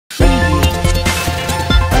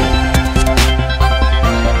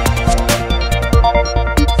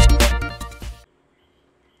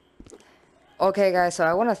Okay, guys, so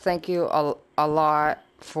I want to thank you a lot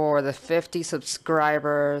for the 50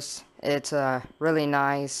 subscribers. It's really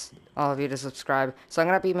nice, all of you to subscribe. So I'm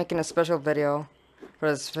going to be making a special video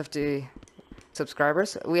for this 50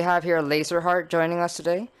 subscribers. We have here Laserheart joining us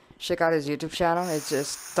today. Check out his YouTube channel. It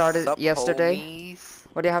just started Sup, yesterday. homies?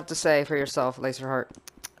 What do you have to say for yourself, Laserheart?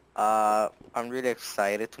 I'm really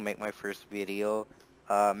excited to make my first video.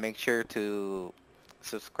 Make sure to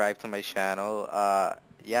subscribe to my channel.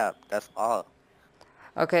 Yeah, that's all.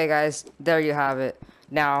 Okay, guys, there you have it.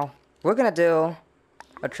 Now, we're going to do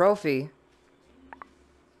a trophy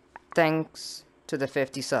thanks to the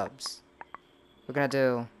 50 subs. We're going to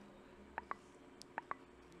do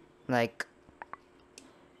like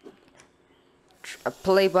a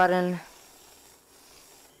play button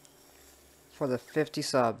for the 50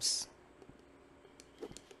 subs.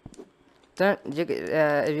 If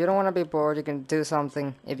you don't want to be bored, you can do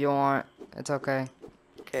something if you want. It's okay.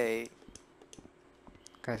 Okay.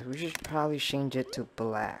 Guys, we should probably change it to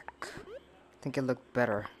black. I think it looked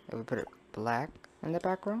better if we put it black in the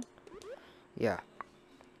background. Yeah.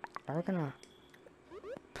 Are we gonna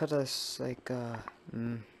put this like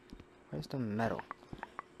where's the metal?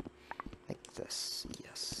 Like this.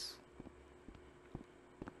 Yes.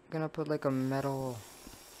 Gonna put like a metal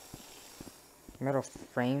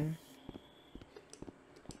frame.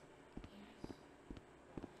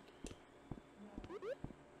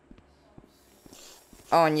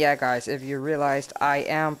 Oh, and yeah, guys, if you realized, I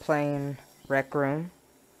am playing Rec Room.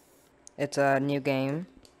 It's a new game.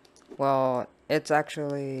 Well, it's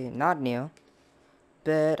actually not new,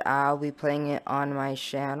 but I'll be playing it on my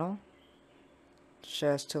channel.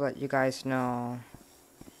 Just to let you guys know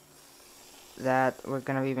that we're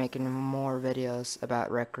gonna be making more videos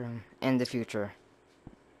about Rec Room in the future.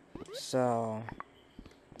 So,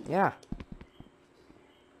 yeah.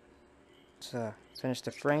 So, let's finish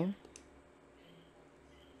the frame.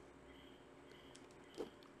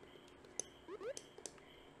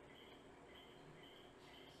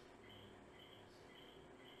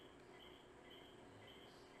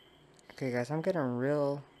 Okay, guys, I'm getting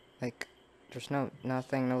real, like, there's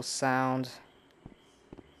nothing, no sound.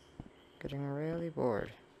 Getting really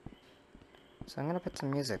bored. So I'm gonna put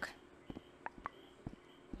some music.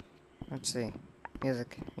 Let's see.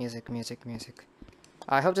 Music.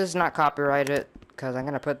 I hope this is not copyrighted, because I'm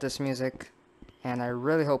gonna put this music, and I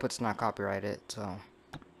really hope it's not copyrighted, so.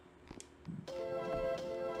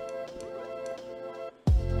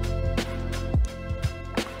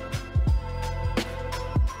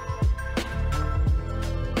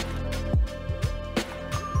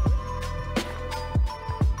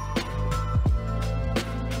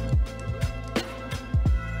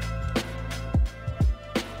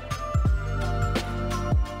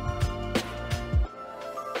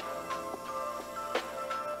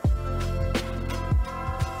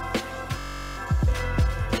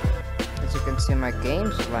 As you can see, my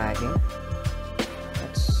game's lagging.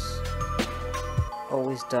 That's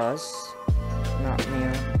always does. Not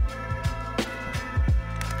new.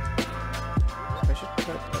 So I should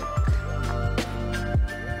put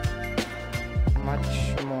like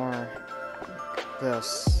much more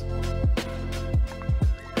this.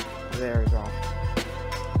 There we go.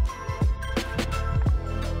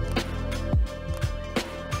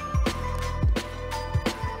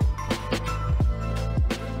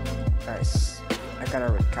 Nice. I gotta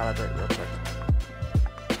recalibrate real quick.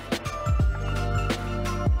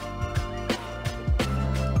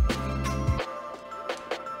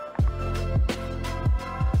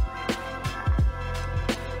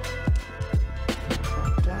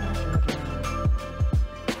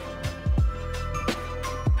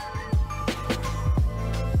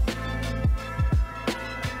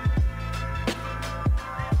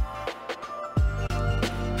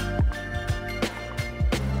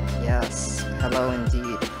 Yes, hello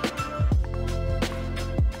indeed.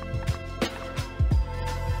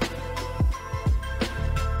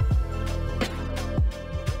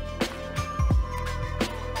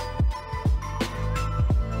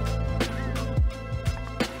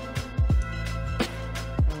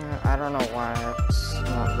 I don't know why it's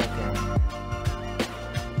not looking.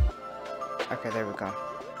 Okay, there we go.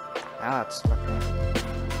 Now it's looking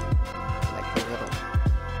like a little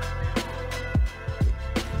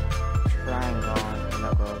triangle on the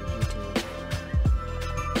logo of YouTube.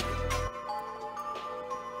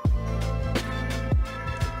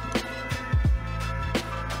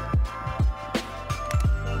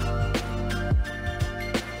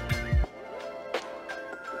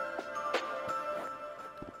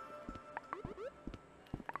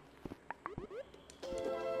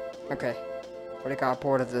 Okay, already got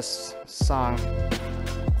bored of this song.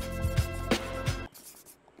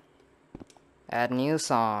 Add new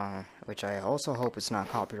song, which I also hope it's not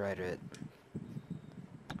copyrighted.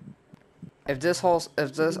 If all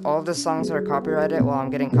of the songs are copyrighted, well, I'm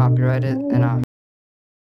getting copyrighted, and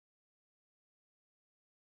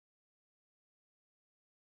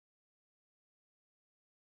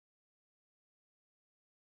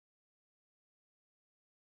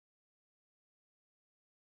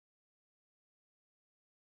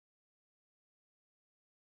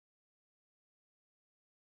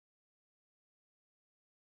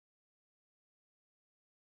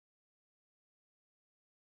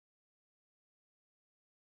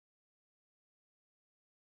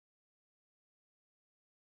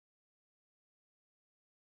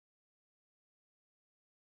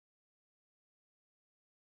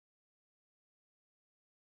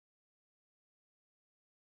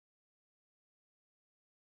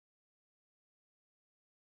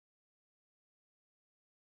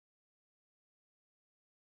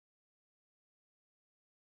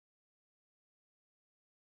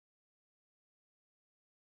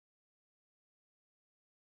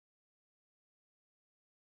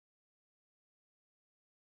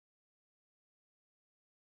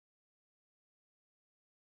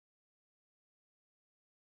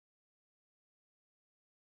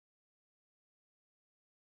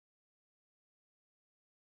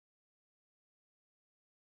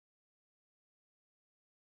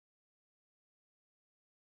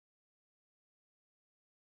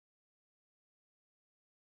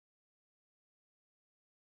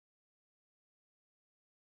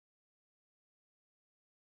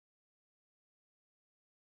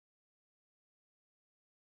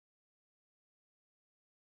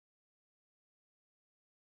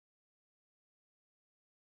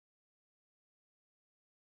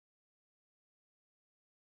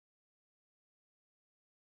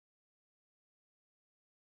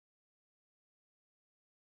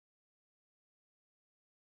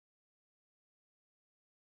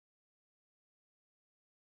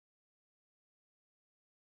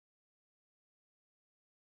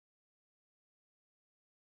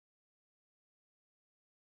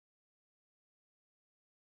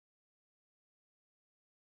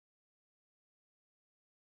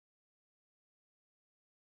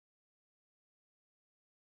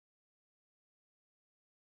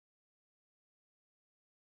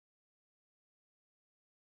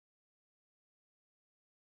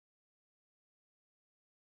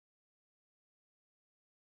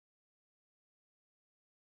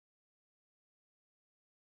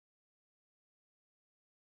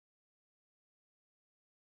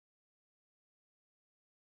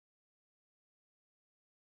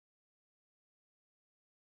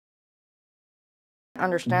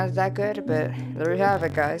understands that good, but there you have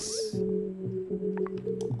it, guys.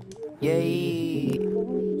 Yay!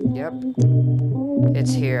 Yep,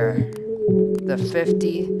 it's here. The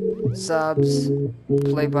 50 subs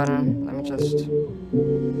play button. Let me just.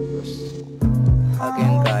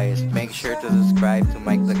 Again, guys, make sure to subscribe to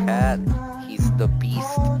Mike the Cat. He's the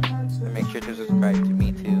beast. And make sure to subscribe to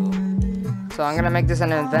me too. So I'm gonna make this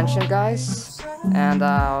an invention, guys, and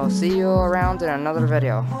I'll see you around in another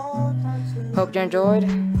video. Hope you enjoyed.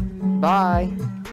 Bye.